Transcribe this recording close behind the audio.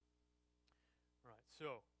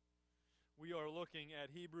So, we are looking at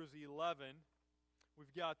Hebrews 11.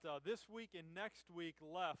 We've got this week and next week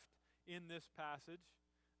left in this passage.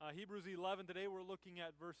 Hebrews 11 today, we're looking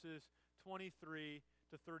at verses 23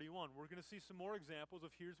 to 31. We're going to see some more examples of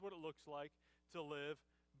here's what it looks like to live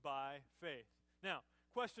by faith. Now,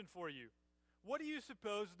 question for you. What do you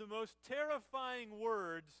suppose the most terrifying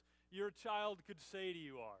words your child could say to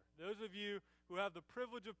you are? Those of you who have the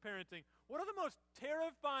privilege of parenting, what are the most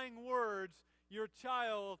terrifying words your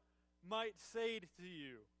child might say to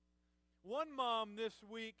you? One mom this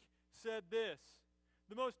week said this: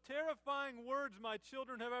 "The most terrifying words my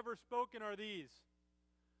children have ever spoken are these: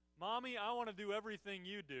 'Mommy, I want to do everything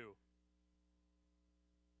you do.'"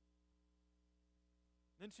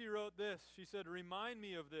 Then she wrote this. She said, "Remind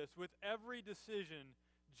me of this. With every decision,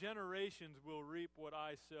 generations will reap what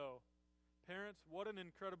I sow." Parents, what an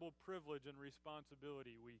incredible privilege and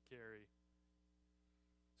responsibility we carry.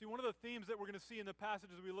 See, one of the themes that we're going to see in the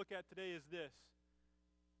passages we look at today is this: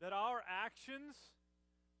 that our actions,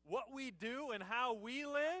 what we do and how we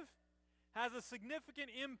live, has a significant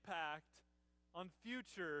impact on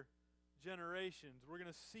future generations. We're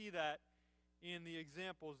going to see that in the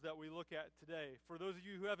examples that we look at today. For those of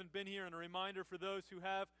you who haven't been here, and a reminder for those who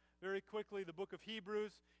have, very quickly, the book of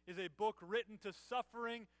Hebrews is a book written to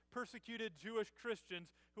suffering, persecuted Jewish Christians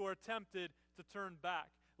who are tempted to turn back.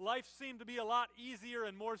 Life seemed to be a lot easier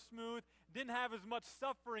and more smooth, didn't have as much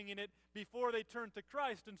suffering in it before they turned to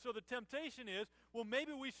Christ. And so the temptation is, well,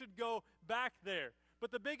 maybe we should go back there. But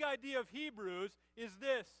the big idea of Hebrews is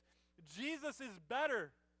this: Jesus is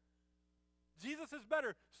better. Jesus is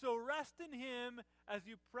better. So rest in Him as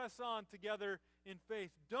you press on together in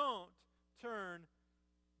faith. Don't turn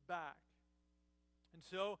back. And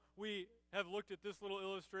so we have looked at this little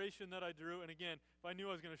illustration that I drew. And again, if I knew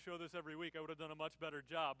I was going to show this every week, I would have done a much better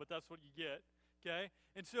job. But that's what you get. Okay?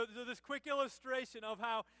 And so this quick illustration of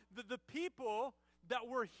how the people that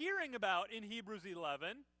we're hearing about in Hebrews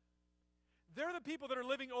 11, they're the people that are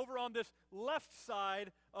living over on this left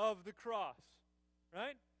side of the cross.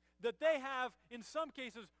 Right? That they have, in some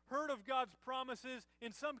cases, heard of God's promises,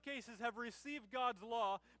 in some cases have received God's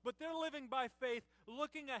law, but they're living by faith,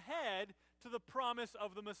 looking ahead to the promise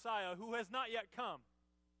of the Messiah, who has not yet come.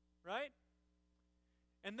 Right?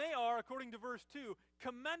 And they are, according to verse 2,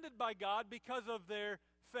 commended by God because of their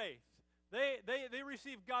faith. They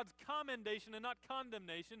receive God's commendation and not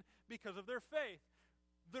condemnation because of their faith.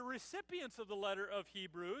 The recipients of the letter of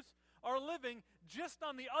Hebrews are living just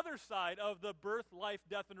on the other side of the birth, life,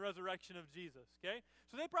 death, and resurrection of Jesus. Okay?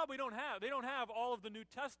 So they probably don't have all of the New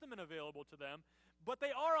Testament available to them, but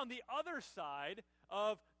they are on the other side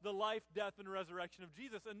of the life, death, and resurrection of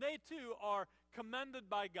Jesus. And they too are commended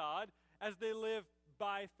by God as they live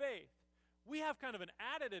by faith. We have kind of an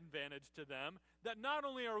added advantage to them, that not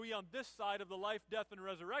only are we on this side of the life, death, and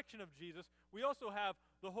resurrection of Jesus, we also have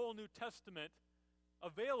the whole New Testament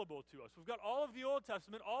available to us. We've got all of the Old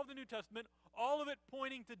Testament, all of the New Testament, all of it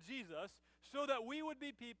pointing to Jesus, so that we would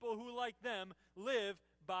be people who, like them, live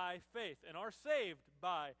by faith and are saved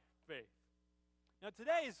by faith. Now,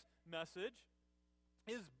 today's message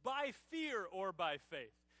is by fear or by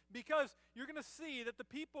faith, because you're going to see that the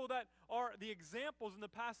people that are the examples in the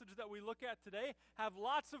passage that we look at today have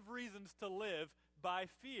lots of reasons to live by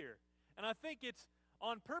fear. And I think it's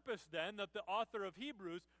on purpose then that the author of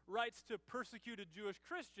Hebrews writes to persecuted Jewish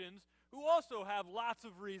Christians who also have lots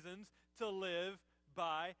of reasons to live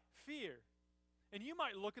by fear. And you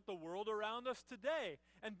might look at the world around us today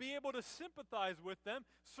and be able to sympathize with them.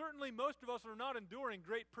 Certainly most of us are not enduring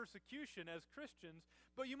great persecution as Christians,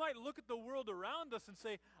 but you might look at the world around us and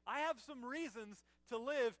say, I have some reasons to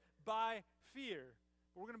live by fear.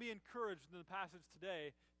 But we're going to be encouraged in the passage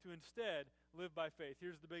today to instead live by faith.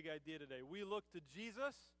 Here's the big idea today. We look to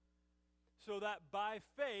Jesus so that by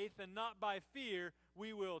faith and not by fear,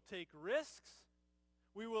 we will take risks,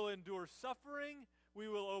 we will endure suffering, we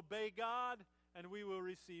will obey God, and we will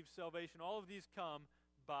receive salvation. All of these come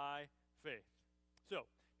by faith. So,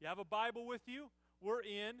 you have a Bible with you. We're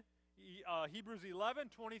in Hebrews 11,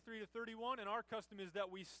 23 to 31, and our custom is that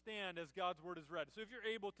we stand as God's word is read. So if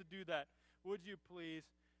you're able to do that, would you please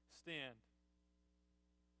stand?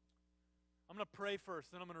 I'm going to pray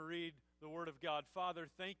first, then I'm going to read the word of God. Father,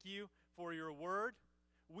 thank you for your word.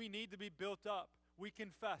 We need to be built up. We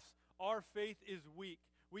confess our faith is weak.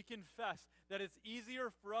 We confess that it's easier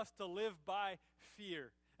for us to live by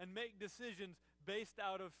fear and make decisions based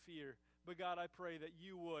out of fear. But God, I pray that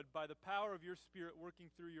you would, by the power of your Spirit working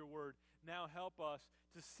through your word, now help us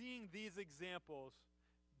to, seeing these examples,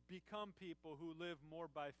 become people who live more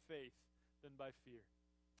by faith than by fear.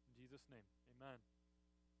 In Jesus' name, amen.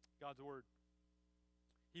 God's word.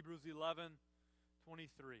 Hebrews 11,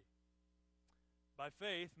 23. By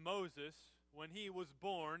faith, Moses, when he was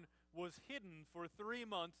born, was hidden for 3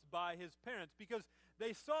 months by his parents because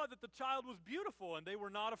they saw that the child was beautiful and they were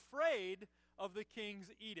not afraid of the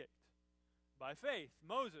king's edict. By faith,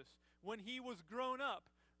 Moses, when he was grown up,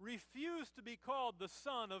 refused to be called the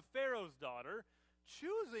son of Pharaoh's daughter,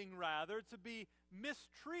 choosing rather to be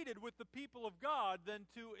mistreated with the people of God than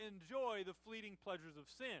to enjoy the fleeting pleasures of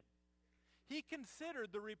sin. He considered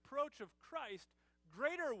the reproach of Christ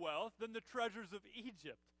greater wealth than the treasures of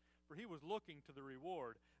Egypt, for he was looking to the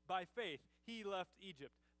reward. By faith he left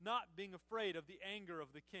Egypt, not being afraid of the anger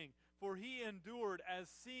of the king, for he endured as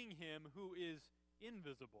seeing him who is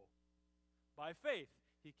invisible. By faith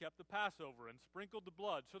he kept the Passover and sprinkled the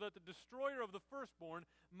blood, so that the destroyer of the firstborn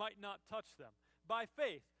might not touch them. By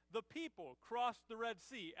faith the people crossed the Red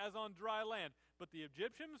Sea as on dry land, but the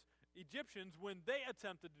Egyptians, when they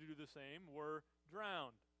attempted to do the same, were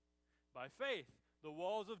drowned. By faith the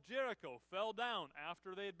walls of Jericho fell down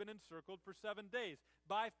after they had been encircled for 7 days.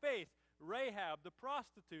 By faith Rahab the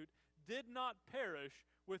prostitute did not perish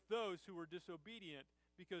with those who were disobedient,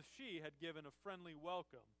 because she had given a friendly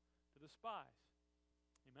welcome to the spies.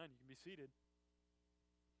 Amen. You can be seated.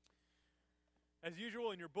 As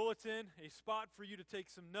usual, in your bulletin, a spot for you to take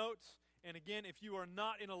some notes. And again, if you are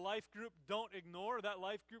not in a life group, don't ignore that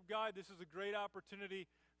life group guide. This is a great opportunity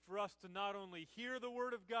for us to not only hear the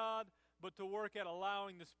Word of God, but to work at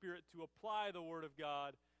allowing the Spirit to apply the Word of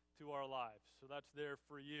God to our lives. So that's there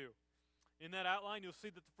for you. In that outline, you'll see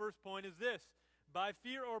that the first point is this: by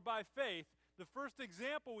fear or by faith. The first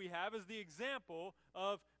example we have is the example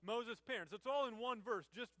of Moses' parents. It's all in one verse,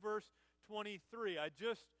 just verse 23. I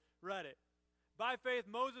just read it. By faith,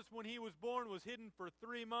 Moses, when he was born, was hidden for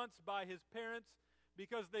 3 months by his parents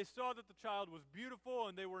because they saw that the child was beautiful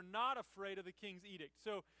and they were not afraid of the king's edict.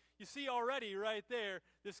 So you see already right there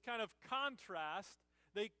this kind of contrast.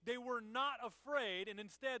 They were not afraid, and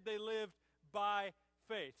instead they lived by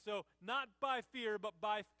faith. So not by fear, but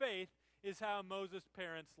by faith is how Moses'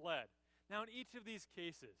 parents led. Now, in each of these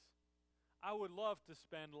cases, I would love to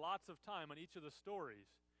spend lots of time on each of the stories.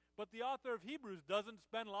 But the author of Hebrews doesn't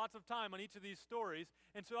spend lots of time on each of these stories,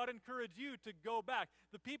 and so I'd encourage you to go back.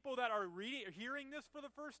 The people that are hearing this for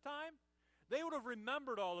the first time, they would have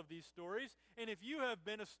remembered all of these stories, and if you have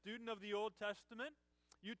been a student of the Old Testament,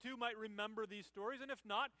 you too might remember these stories, and if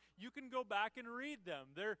not, you can go back and read them.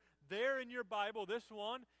 They're there in your Bible. This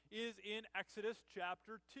one is in Exodus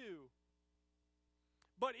chapter 2.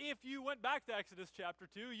 But if you went back to Exodus chapter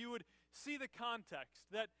 2, you would see the context,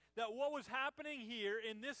 that what was happening here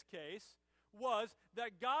in this case was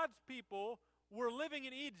that God's people were living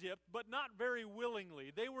in Egypt, but not very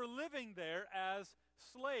willingly. They were living there as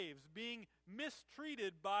slaves, being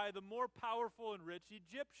mistreated by the more powerful and rich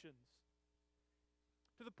Egyptians.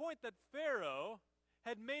 To the point that Pharaoh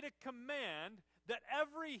had made a command that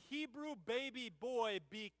every Hebrew baby boy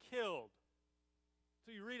be killed.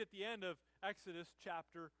 So you read at the end of Exodus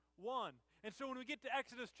chapter 1. And so when we get to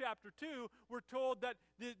Exodus chapter 2, we're told that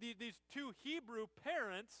these two Hebrew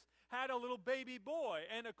parents had a little baby boy.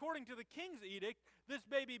 And according to the king's edict, this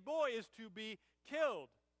baby boy is to be killed.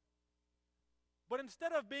 But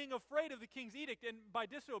instead of being afraid of the king's edict, and by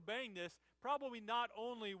disobeying this, probably not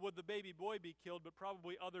only would the baby boy be killed, but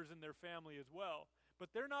probably others in their family as well. But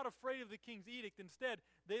they're not afraid of the king's edict. Instead,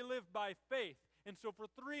 they live by faith. And so for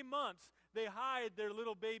 3 months, they hide their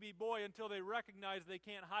little baby boy until they recognize they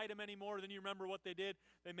can't hide him anymore. Then you remember what they did?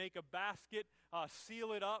 They make a basket,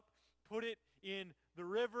 seal it up, put it in the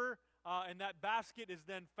river, and that basket is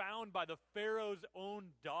then found by the Pharaoh's own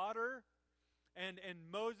daughter. And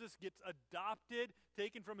Moses gets adopted,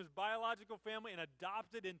 taken from his biological family and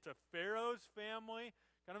adopted into Pharaoh's family.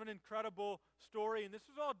 Kind of an incredible story. And this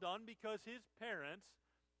was all done because his parents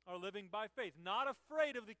are living by faith. Not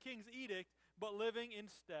afraid of the king's edict, but living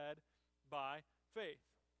instead by faith.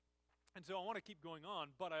 And so I want to keep going on,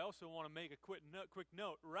 but I also want to make a quick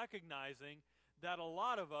note, recognizing that a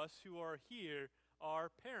lot of us who are here are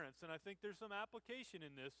parents. And I think there's some application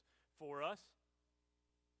in this for us.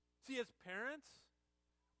 See, as parents,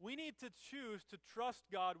 we need to choose to trust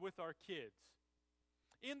God with our kids.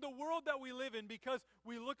 In the world that we live in, because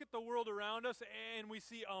we look at the world around us and we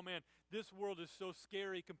see, oh man, this world is so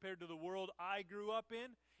scary compared to the world I grew up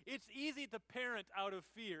in, it's easy to parent out of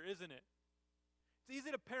fear, isn't it? It's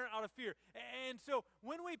easy to parent out of fear. And so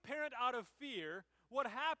when we parent out of fear, what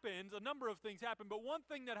happens, a number of things happen, but one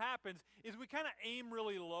thing that happens is we kind of aim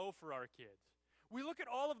really low for our kids. We look at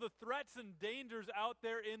all of the threats and dangers out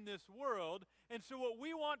there in this world, and so what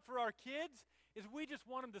we want for our kids is we just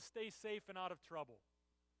want them to stay safe and out of trouble,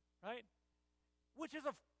 right? Which is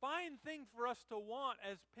a fine thing for us to want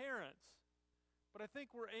as parents. But I think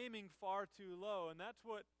we're aiming far too low, and that's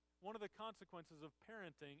one of the consequences of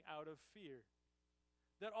parenting out of fear.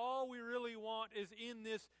 That all we really want is in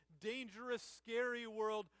this dangerous, scary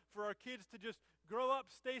world for our kids to just grow up,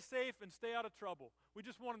 stay safe, and stay out of trouble. We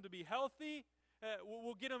just want them to be healthy.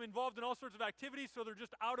 We'll get them involved in all sorts of activities so they're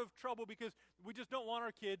just out of trouble because we just don't want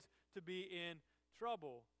our kids to be in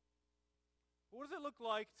trouble. What does it look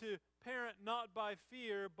like to parent not by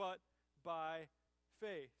fear but by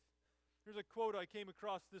faith? Here's a quote I came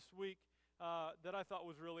across this week that I thought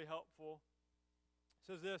was really helpful.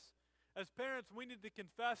 It says this: as parents, we need to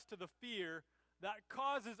confess to the fear that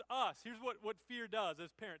causes us, here's what fear does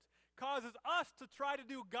as parents, causes us to try to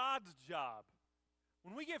do God's job.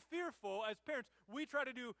 When we get fearful as parents, we try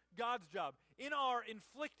to do God's job. In our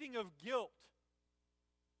inflicting of guilt,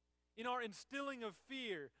 in our instilling of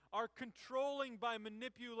fear, our controlling by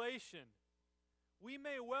manipulation, we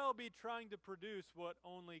may well be trying to produce what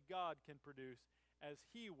only God can produce as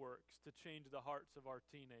He works to change the hearts of our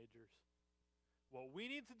teenagers. What we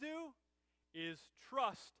need to do is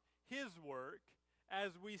trust His work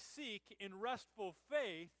as we seek in restful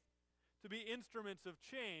faith to be instruments of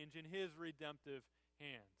change in His redemptive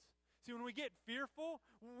hands. See, when we get fearful,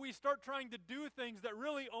 we start trying to do things that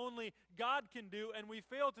really only God can do, and we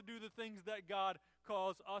fail to do the things that God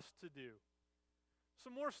calls us to do.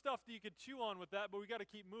 Some more stuff that you could chew on with that, but we got to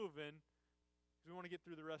keep moving because we want to get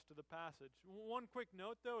through the rest of the passage. One quick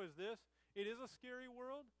note, though, is this. It is a scary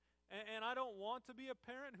world, and I don't want to be a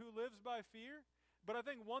parent who lives by fear, but I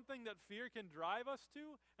think one thing that fear can drive us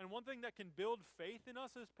to, and one thing that can build faith in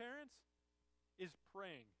us as parents, is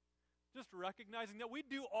praying. Just recognizing that we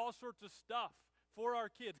do all sorts of stuff for our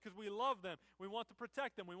kids because we love them. We want to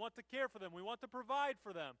protect them. We want to care for them. We want to provide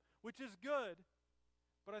for them, which is good.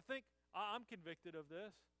 But I think I'm convicted of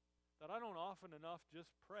this, that I don't often enough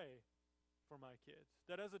just pray for my kids.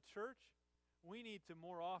 That as a church, we need to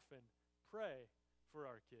more often pray for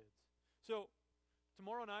our kids. So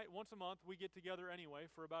tomorrow night, once a month, we get together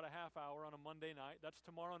anyway for about a half hour on a Monday night. That's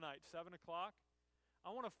tomorrow night, 7 o'clock. I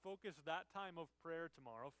want to focus that time of prayer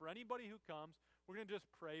tomorrow. For anybody who comes, we're going to just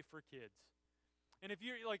pray for kids. And if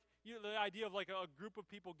you're the idea of like a group of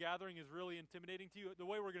people gathering is really intimidating to you, the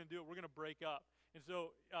way we're going to do it, we're going to break up. And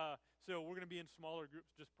so we're going to be in smaller groups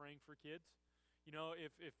just praying for kids. You know,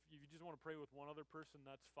 if you just want to pray with one other person,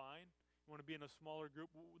 that's fine. You want to be in a smaller group,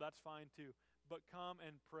 that's fine too. But come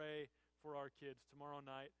and pray for our kids tomorrow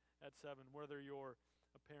night at 7, whether you're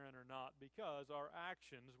a parent or not, because our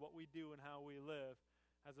actions, what we do and how we live,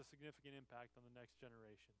 has a significant impact on the next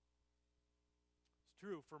generation. It's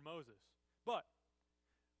true for Moses. But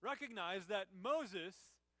recognize that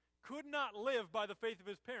Moses could not live by the faith of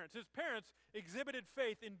his parents. His parents exhibited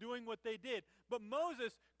faith in doing what they did. But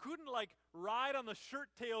Moses couldn't ride on the shirt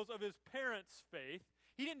tails of his parents' faith.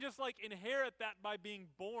 He didn't just inherit that by being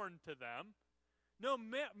born to them. No,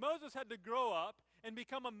 Moses had to grow up and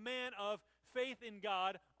become a man of faith in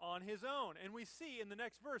God on his own. And we see in the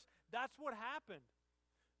next verse, that's what happened.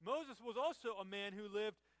 Moses was also a man who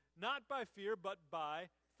lived not by fear, but by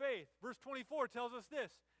faith. Verse 24 tells us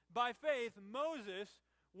this: by faith, Moses,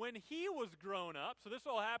 when he was grown up, so this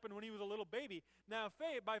all happened when he was a little baby. Now,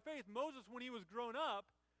 by faith, Moses, when he was grown up,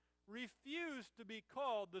 refused to be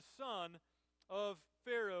called the son of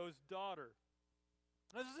Pharaoh's daughter.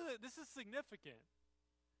 Now, this is significant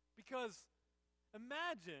because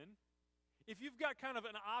imagine if you've got kind of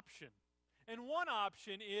an option. And one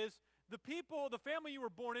option is the family you were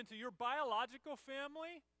born into, your biological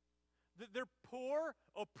family, they're poor,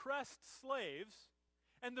 oppressed slaves.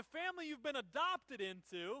 And the family you've been adopted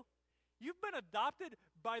into, you've been adopted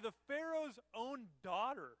by the Pharaoh's own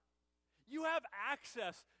daughter. You have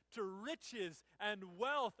access to riches and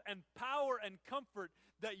wealth and power and comfort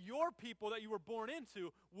that your people that you were born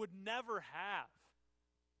into would never have.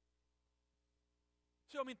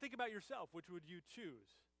 So, think about yourself. Which would you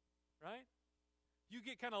choose, right? You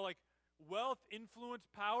get kind of wealth, influence,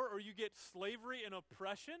 power, or you get slavery and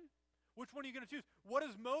oppression? Which one are you going to choose? What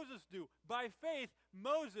does Moses do? By faith,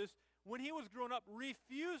 Moses, when he was grown up,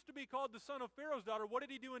 refused to be called the son of Pharaoh's daughter. What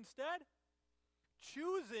did he do instead?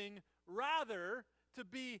 Choosing rather to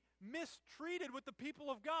be mistreated with the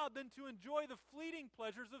people of God than to enjoy the fleeting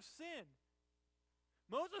pleasures of sin.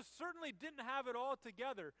 Moses certainly didn't have it all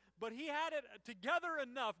together, but he had it together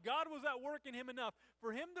enough. God was at work in him enough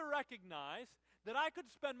for him to recognize that I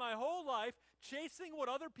could spend my whole life chasing what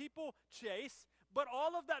other people chase, but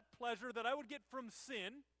all of that pleasure that I would get from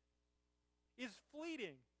sin is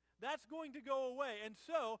fleeting. That's going to go away. And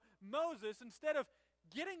so Moses, instead of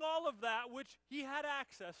getting all of that which he had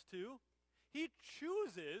access to, he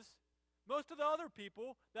chooses Most of the other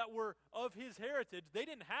people that were of his heritage, they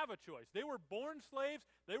didn't have a choice. They were born slaves.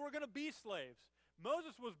 They were going to be slaves.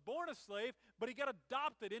 Moses was born a slave, but he got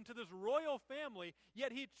adopted into this royal family,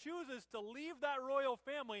 yet he chooses to leave that royal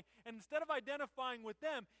family, and instead of identifying with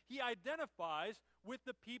them, he identifies with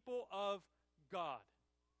the people of God.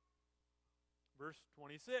 Verse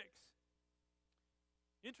 26.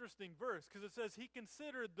 Interesting verse, because it says, he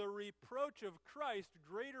considered the reproach of Christ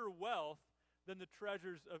greater wealth than the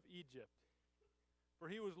treasures of Egypt, for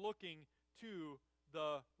he was looking to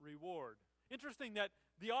the reward. Interesting that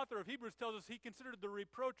the author of Hebrews tells us he considered the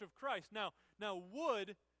reproach of Christ. Now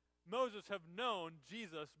would Moses have known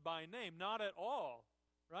Jesus by name? Not at all,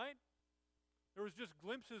 right? There was just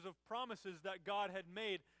glimpses of promises that God had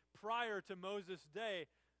made prior to Moses' day.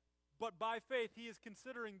 But by faith, he is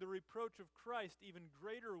considering the reproach of Christ even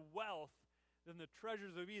greater wealth than the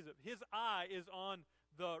treasures of Egypt. His eye is on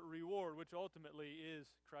the reward, which ultimately is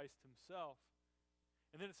Christ himself.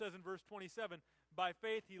 And then it says in verse 27, by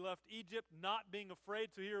faith he left Egypt, not being afraid.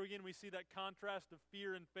 So here again we see that contrast of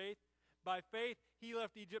fear and faith. By faith he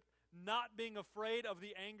left Egypt, not being afraid of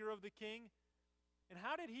the anger of the king. And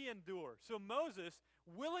how did he endure? So Moses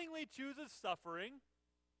willingly chooses suffering.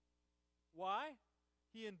 Why?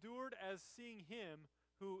 He endured as seeing him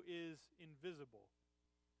who is invisible.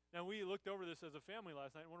 Now, we looked over this as a family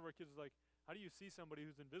last night, and one of our kids was like, how do you see somebody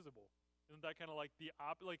who's invisible? Isn't that kind of like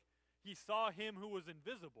like he saw him who was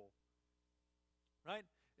invisible, right?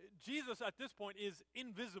 Jesus at this point is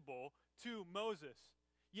invisible to Moses.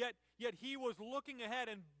 Yet he was looking ahead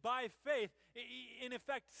and by faith, in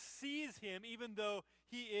effect, sees him even though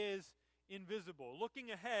he is invisible.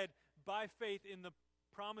 Looking ahead by faith in the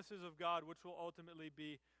promises of God, which will ultimately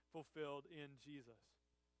be fulfilled in Jesus.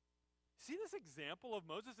 See this example of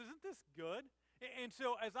Moses? Isn't this good? And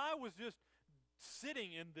so as I was just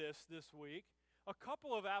sitting in this week, a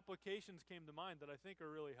couple of applications came to mind that I think are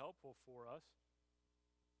really helpful for us.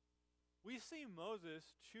 We see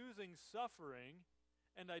Moses choosing suffering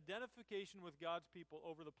and identification with God's people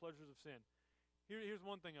over the pleasures of sin. Here's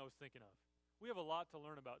one thing I was thinking of. We have a lot to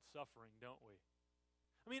learn about suffering, don't we?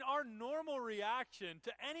 I mean, our normal reaction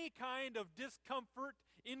to any kind of discomfort,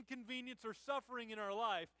 inconvenience, or suffering in our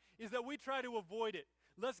life is that we try to avoid it.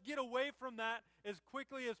 Let's get away from that as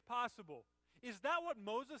quickly as possible. Is that what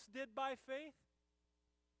Moses did by faith?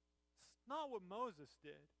 It's not what Moses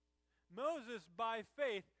did. Moses, by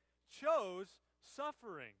faith, chose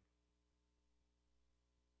suffering.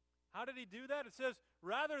 How did he do that? It says,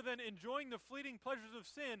 rather than enjoying the fleeting pleasures of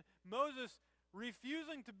sin, Moses,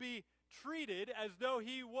 refusing to be treated as though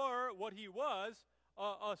he were what he was,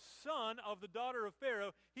 a son of the daughter of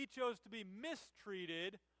Pharaoh, he chose to be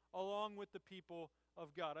mistreated along with the people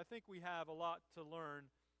of God. I think we have a lot to learn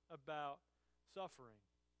about suffering.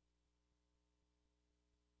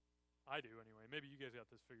 I do anyway. Maybe you guys got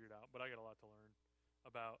this figured out, but I got a lot to learn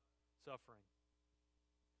about suffering.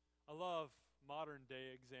 I love modern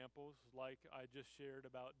day examples like I just shared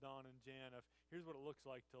about Don and Jan of here's what it looks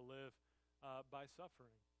like to live by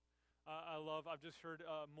suffering. I've just heard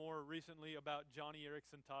more recently about Joni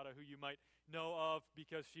Eareckson Tada, who you might know of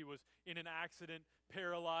because she was in an accident,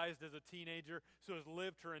 paralyzed as a teenager, so has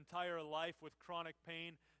lived her entire life with chronic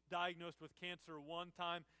pain, diagnosed with cancer one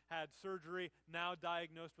time, had surgery, now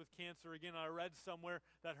diagnosed with cancer again. I read somewhere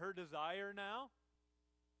that her desire now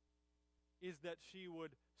is that she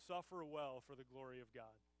would suffer well for the glory of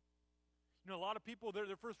God. You know, a lot of people, their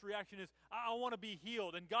first reaction is, I want to be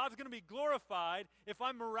healed, and God's going to be glorified if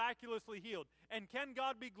I'm miraculously healed. And can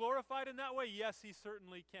God be glorified in that way? Yes, he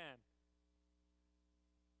certainly can.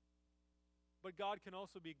 But God can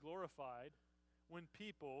also be glorified when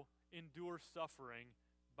people endure suffering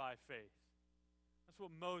by faith. That's what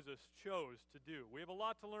Moses chose to do. We have a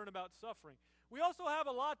lot to learn about suffering. We also have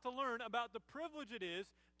a lot to learn about the privilege it is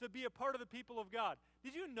to be a part of the people of God.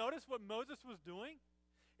 Did you notice what Moses was doing?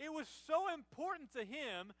 It was so important to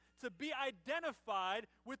him to be identified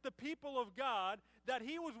with the people of God that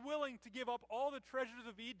he was willing to give up all the treasures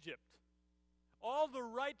of Egypt, all the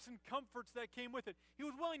rights and comforts that came with it. He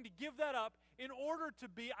was willing to give that up in order to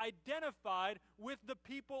be identified with the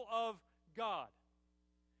people of God.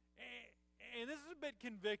 And this is a bit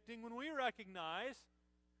convicting when we recognize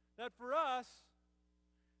that for us,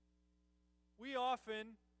 we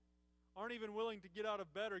often aren't even willing to get out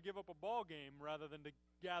of bed or give up a ball game rather than to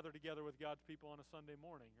gather together with God's people on a Sunday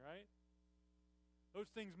morning, right? Those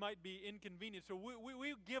things might be inconvenient. So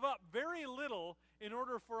we give up very little in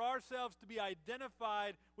order for ourselves to be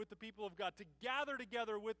identified with the people of God, to gather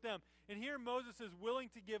together with them. And here Moses is willing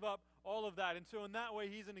to give up all of that. And so in that way,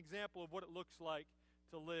 he's an example of what it looks like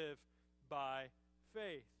to live by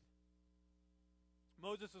faith.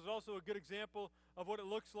 Moses is also a good example of what it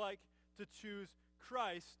looks like to choose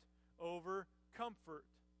Christ over comfort.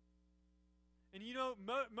 And you know,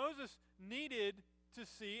 Moses needed to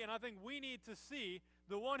see, and I think we need to see,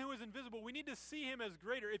 the one who is invisible. We need to see him as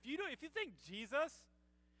greater. If you think Jesus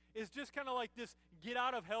is just kind of like this get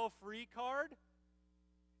out of hell free card,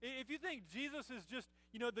 if you think Jesus is just,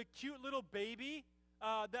 the cute little baby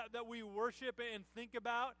that we worship and think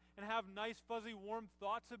about and have nice, fuzzy, warm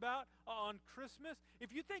thoughts about on Christmas,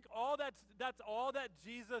 if you think that's all that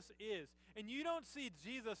Jesus is, and you don't see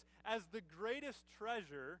Jesus as the greatest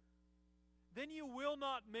treasure, then you will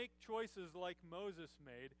not make choices like Moses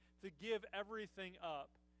made to give everything up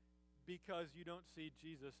because you don't see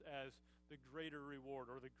Jesus as the greater reward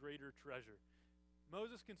or the greater treasure.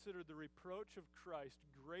 Moses considered the reproach of Christ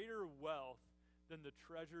greater wealth than the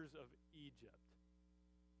treasures of Egypt.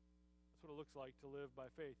 That's what it looks like to live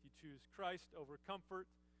by faith. You choose Christ over comfort,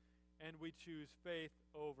 and we choose faith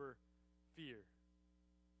over fear.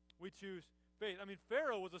 We choose faith. I mean,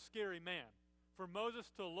 Pharaoh was a scary man for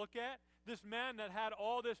Moses to look at. This man that had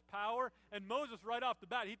all this power, and Moses right off the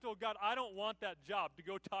bat, he told God, I don't want that job, to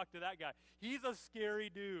go talk to that guy. He's a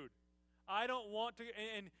scary dude. I don't want to,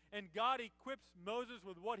 and God equips Moses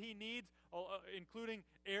with what he needs, including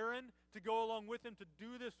Aaron, to go along with him to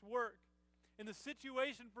do this work. And the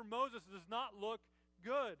situation for Moses does not look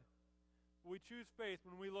good. We choose faith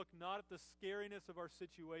when we look not at the scariness of our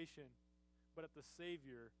situation, but at the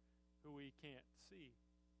Savior who we can't see.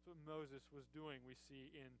 That's what Moses was doing, we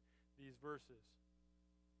see in these verses.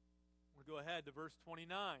 We'll go ahead to verse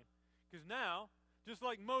 29. Because now, just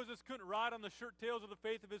like Moses couldn't ride on the shirt tails of the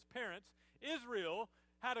faith of his parents, Israel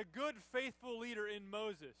had a good, faithful leader in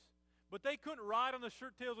Moses. But they couldn't ride on the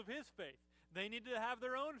shirt tails of his faith. They needed to have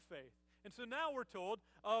their own faith. And so now we're told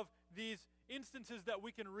of these instances that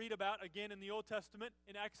we can read about again in the Old Testament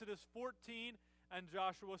in Exodus 14 and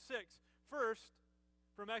Joshua 6. First,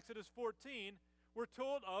 from Exodus 14, we're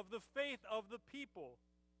told of the faith of the people.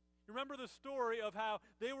 You remember the story of how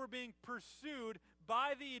they were being pursued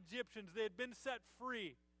by the Egyptians. They had been set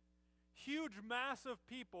free. Huge mass of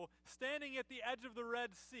people standing at the edge of the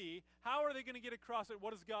Red Sea. How are they going to get across it?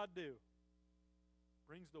 What does God do?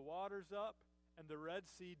 Brings the waters up and the Red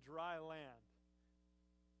Sea dry land.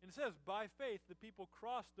 And it says, by faith, the people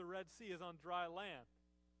crossed the Red Sea as on dry land.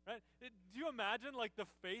 Right? Do you imagine the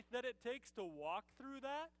faith that it takes to walk through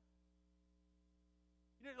that?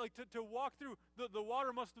 To walk through, the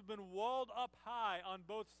water must have been walled up high on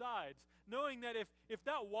both sides, knowing that if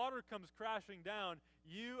that water comes crashing down,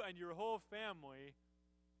 you and your whole family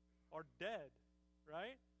are dead,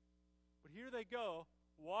 right? But here they go,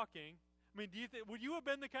 walking. I mean, would you have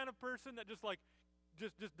been the kind of person that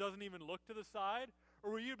just doesn't even look to the side?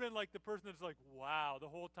 Or would you have been like the person that's like, wow, the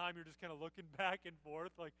whole time you're just kind of looking back and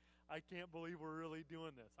forth, like, I can't believe we're really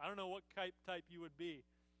doing this. I don't know what type you would be.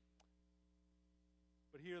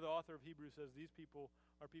 But here the author of Hebrews says these people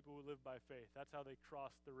are people who live by faith. That's how they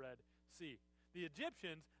crossed the Red Sea. The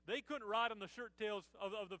Egyptians, they couldn't ride on the shirt tails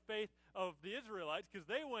of the faith of the Israelites because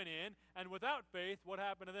they went in, and without faith, what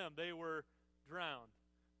happened to them? They were drowned.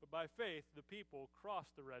 But by faith, the people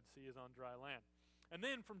crossed the Red Sea as on dry land. And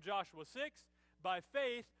then from Joshua 6, by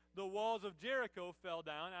faith, the walls of Jericho fell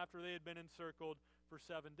down after they had been encircled for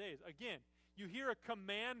 7 days. Again, you hear a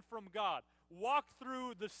command from God. Walk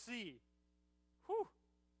through the sea. Whew.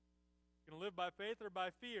 Going to live by faith or by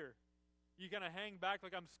fear? You going to hang back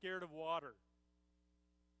like I'm scared of water?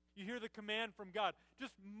 You hear the command from God.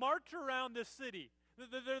 Just march around this city.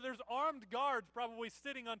 There's armed guards probably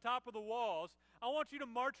sitting on top of the walls. I want you to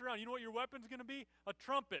march around. You know what your weapon's going to be? A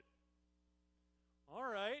trumpet. All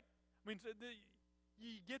right. I mean,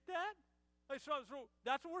 you get that? So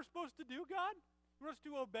that's what we're supposed to do, God? You want us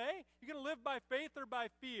to obey? You're going to live by faith or by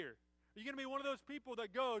fear? Are you going to be one of those people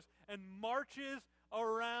that goes and marches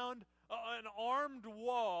around an armed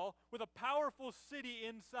wall with a powerful city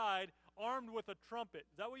inside, armed with a trumpet?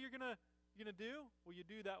 Is that what you're gonna do? Well, you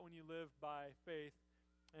do that when you live by faith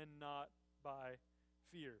and not by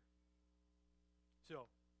fear.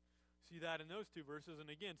 So, see that in those two verses,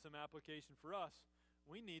 and again, some application for us.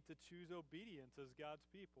 We need to choose obedience as God's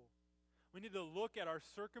people. We need to look at our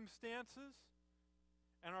circumstances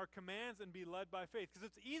and our commands and be led by faith.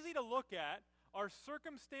 Because it's easy to look at our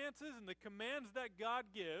circumstances and the commands that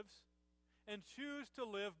God gives and choose to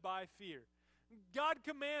live by fear. God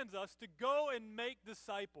commands us to go and make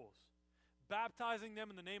disciples, baptizing them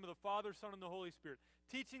in the name of the Father, Son, and the Holy Spirit,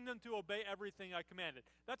 teaching them to obey everything I commanded.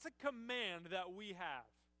 That's a command that we have.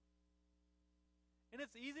 And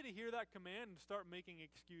it's easy to hear that command and start making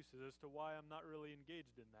excuses as to why I'm not really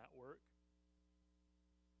engaged in that work.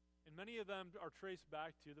 And many of them are traced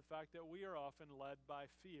back to the fact that we are often led by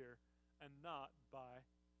fear and not by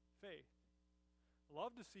faith.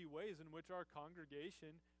 Love to see ways in which our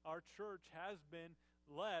congregation, our church, has been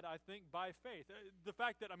led, I think, by faith. The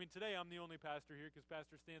fact that, today I'm the only pastor here because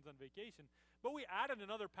Pastor Stan's on vacation, but we added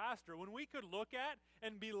another pastor when we could look at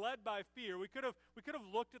and be led by fear. We could have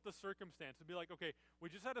looked at the circumstance and be like, okay, we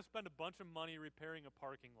just had to spend a bunch of money repairing a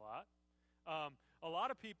parking lot. A lot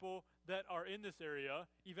of people that are in this area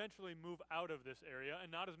eventually move out of this area, and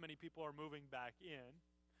not as many people are moving back in.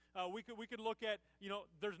 We could look at,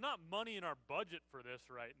 there's not money in our budget for this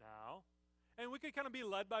right now. And we could kind of be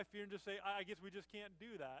led by fear and just say, I guess we just can't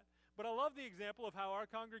do that. But I love the example of how our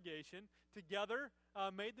congregation together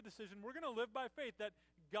made the decision, we're going to live by faith, that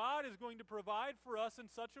God is going to provide for us in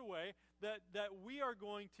such a way that we are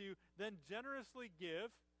going to then generously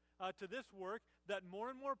give to this work, that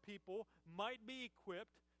more and more people might be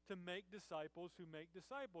equipped to make disciples who make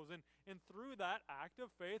disciples. And through that act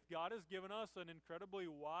of faith, God has given us an incredibly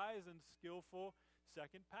wise and skillful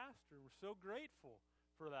second pastor. We're so grateful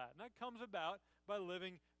for that. And that comes about by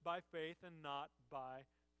living by faith and not by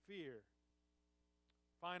fear.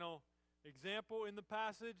 Final example in the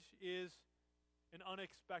passage is an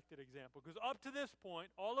unexpected example. Because up to this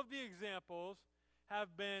point, all of the examples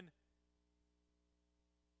have been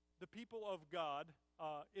the people of God,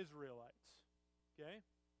 Israelites. Okay?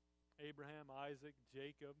 Abraham, Isaac,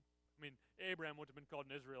 Jacob. Abraham would have been called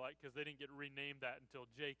an Israelite because they didn't get renamed that until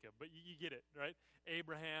Jacob. But you get it, right?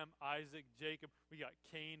 Abraham, Isaac, Jacob. We got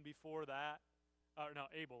Cain before that.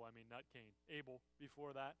 Abel, not Cain. Abel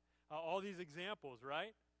before that. All these examples,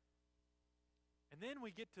 right? And then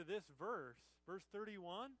we get to this verse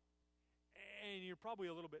 31, and you're probably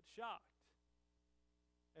a little bit shocked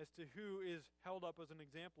as to who is held up as an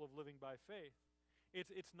example of living by faith.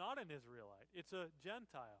 It's not an Israelite. It's a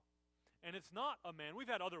Gentile. And it's not a man. We've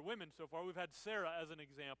had other women so far. We've had Sarah as an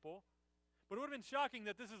example. But it would have been shocking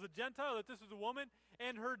that this is a Gentile, that this is a woman,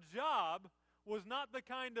 and her job was not the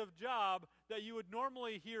kind of job that you would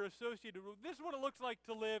normally hear associated with. This is what it looks like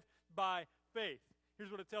to live by faith.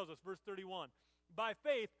 Here's what it tells us, verse 31. By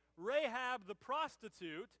faith, Rahab the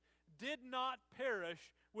prostitute did not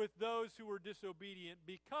perish with those who were disobedient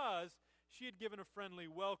because she had given a friendly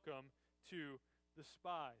welcome to the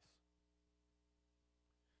spies.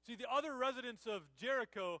 See, the other residents of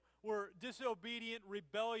Jericho were disobedient,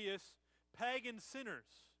 rebellious, pagan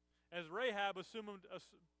sinners, as Rahab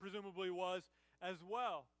presumably was as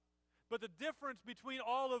well. But the difference between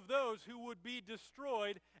all of those who would be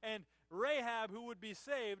destroyed and Rahab who would be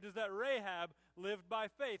saved is that Rahab lived by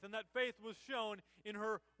faith, and that faith was shown in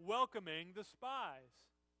her welcoming the spies.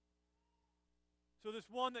 So this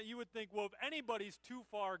one that you would think, well, if anybody's too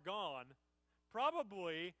far gone,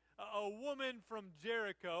 probably a woman from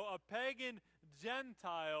Jericho, a pagan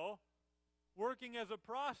Gentile, working as a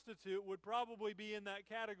prostitute would probably be in that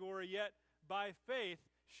category, yet by faith,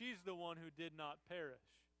 she's the one who did not perish.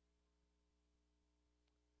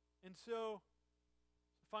 And so,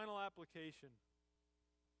 final application.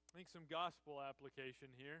 I think some gospel application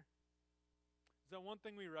here is that one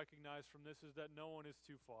thing we recognize from this is that no one is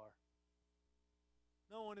too far.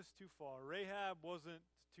 No one is too far. Rahab wasn't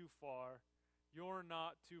too far. You're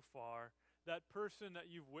not too far. That person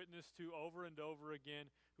that you've witnessed to over and over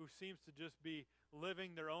again who seems to just be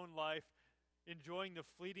living their own life, enjoying the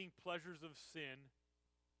fleeting pleasures of sin,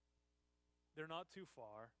 they're not too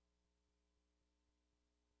far.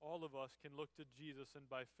 All of us can look to Jesus and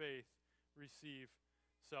by faith receive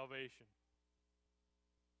salvation.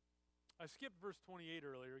 I skipped verse 28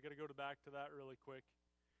 earlier. We've got to go back to that really quick.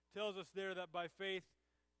 It tells us there that by faith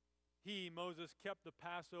he, Moses, kept the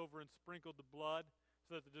Passover and sprinkled the blood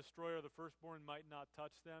so that the destroyer of the firstborn might not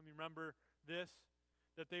touch them. You remember this?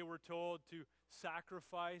 That they were told to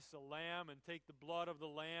sacrifice a lamb and take the blood of the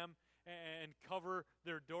lamb and cover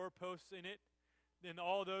their doorposts in it. And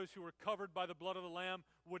all those who were covered by the blood of the lamb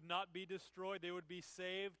would not be destroyed. They would be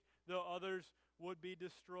saved, though others would be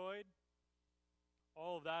destroyed.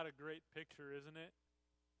 All of that a great picture, isn't it?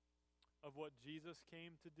 Of what Jesus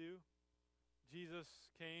came to do. Jesus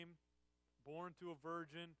came, born to a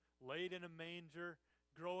virgin, laid in a manger,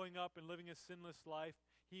 growing up and living a sinless life.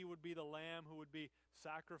 He would be the lamb who would be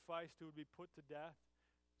sacrificed, who would be put to death,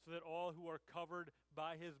 so that all who are covered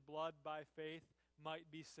by his blood by faith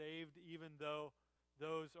might be saved, even though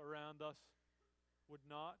those around us would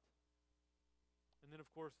not. And then, of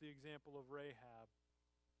course, the example of Rahab,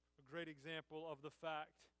 a great example of the fact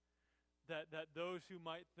that those who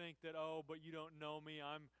might think that, oh, but you don't know me,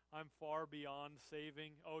 I'm far beyond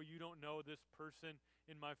saving. Oh, you don't know this person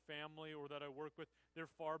in my family or that I work with, they're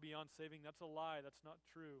far beyond saving. That's a lie. That's not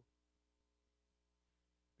true.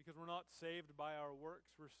 Because we're not saved by our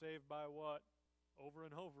works. We're saved by what? Over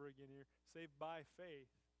and over again here. Saved by faith,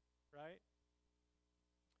 right?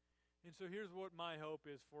 And so here's what my hope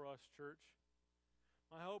is for us, church.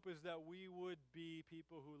 My hope is that we would be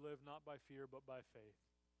people who live not by fear, but by faith.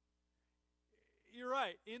 You're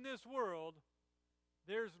right. In this world,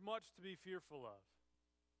 there's much to be fearful of.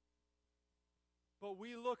 But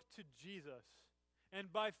we look to Jesus.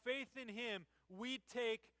 And by faith in Him, we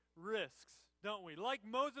take risks, don't we? Like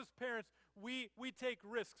Moses' parents, we take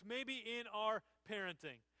risks, maybe in our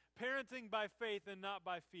parenting. Parenting by faith and not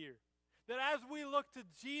by fear. That as we look to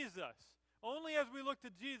Jesus, only as we look to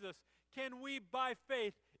Jesus, can we by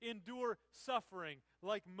faith endure suffering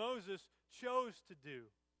like Moses chose to do.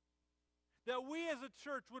 That we as a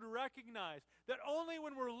church would recognize that only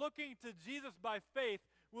when we're looking to Jesus by faith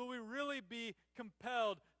will we really be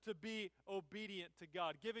compelled to be obedient to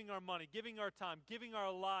God, giving our money, giving our time, giving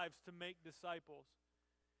our lives to make disciples.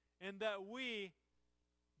 And that we,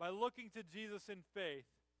 by looking to Jesus in faith,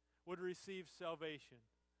 would receive salvation.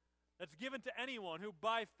 That's given to anyone who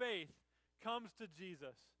by faith comes to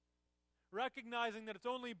Jesus, recognizing that it's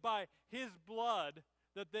only by His blood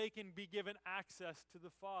that they can be given access to the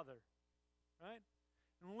Father. Right?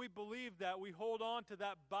 And when we believe that, we hold on to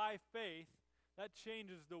that by faith, that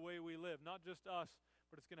changes the way we live. Not just us,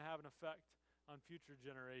 but it's going to have an effect on future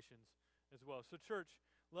generations as well. So church,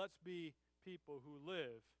 let's be people who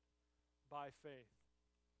live by faith.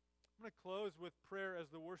 I'm going to close with prayer as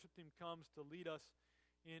the worship team comes to lead us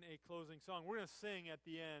in a closing song. We're going to sing at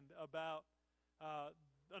the end about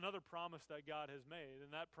another promise that God has made,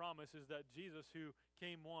 and that promise is that Jesus, who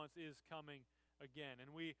came once, is coming again.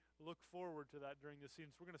 And we look forward to that during this season.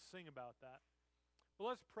 So we're going to sing about that. But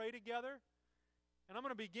let's pray together. And I'm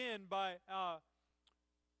going to begin by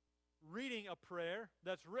reading a prayer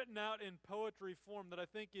that's written out in poetry form that I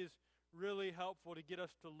think is really helpful to get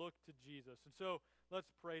us to look to Jesus. And so let's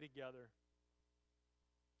pray together.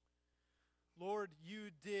 Lord, you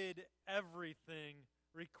did everything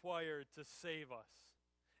required to save us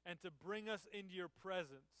and to bring us into your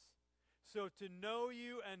presence. So to know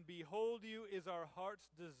you and behold you is our heart's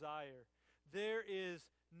desire. There is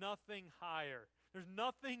nothing higher. There's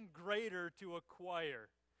nothing greater to acquire.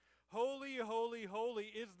 Holy, holy, holy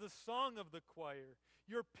is the song of the choir.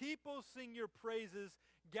 Your people sing your praises,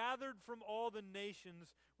 gathered from all the nations.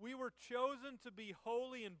 We were chosen to be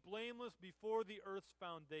holy and blameless before the earth's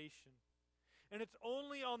foundation. And it's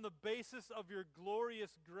only on the basis of your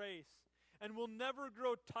glorious grace, and we'll never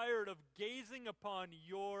grow tired of gazing upon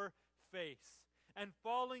your face and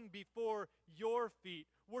falling before your feet,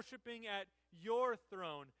 worshiping at your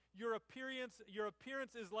throne. Your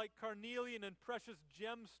appearance is like carnelian and precious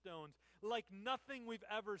gemstones, like nothing we've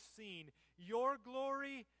ever seen. Your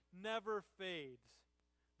glory never fades.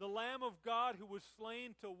 The Lamb of God who was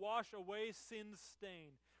slain to wash away sin's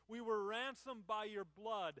stain. We were ransomed by your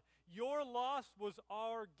blood. Your loss was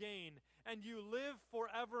our gain, and you live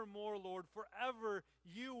forevermore, Lord. Forever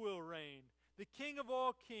you will reign. The King of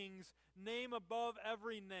all kings, name above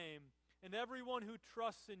every name, and everyone who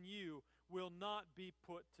trusts in you will not be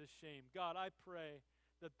put to shame. God, I pray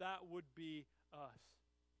that that would be us.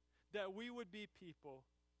 That we would be people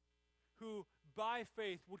who by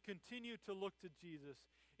faith would continue to look to Jesus.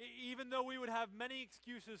 Even though we would have many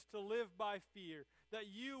excuses to live by fear, that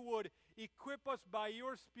you would equip us by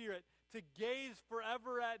your Spirit to gaze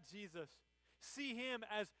forever at Jesus. See Him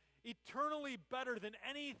as eternally better than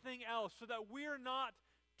anything else, so that we're not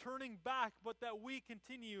turning back, but that we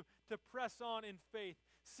continue to press on in faith,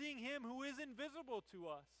 seeing Him who is invisible to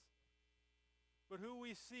us, but who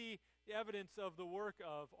we see the evidence of the work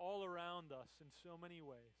of all around us in so many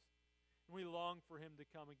ways. And we long for Him to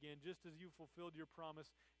come again, just as you fulfilled your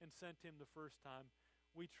promise and sent Him the first time.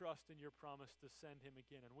 We trust in your promise to send Him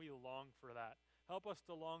again, and we long for that. Help us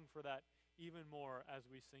to long for that even more as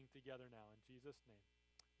we sing together now. In Jesus' name,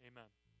 amen.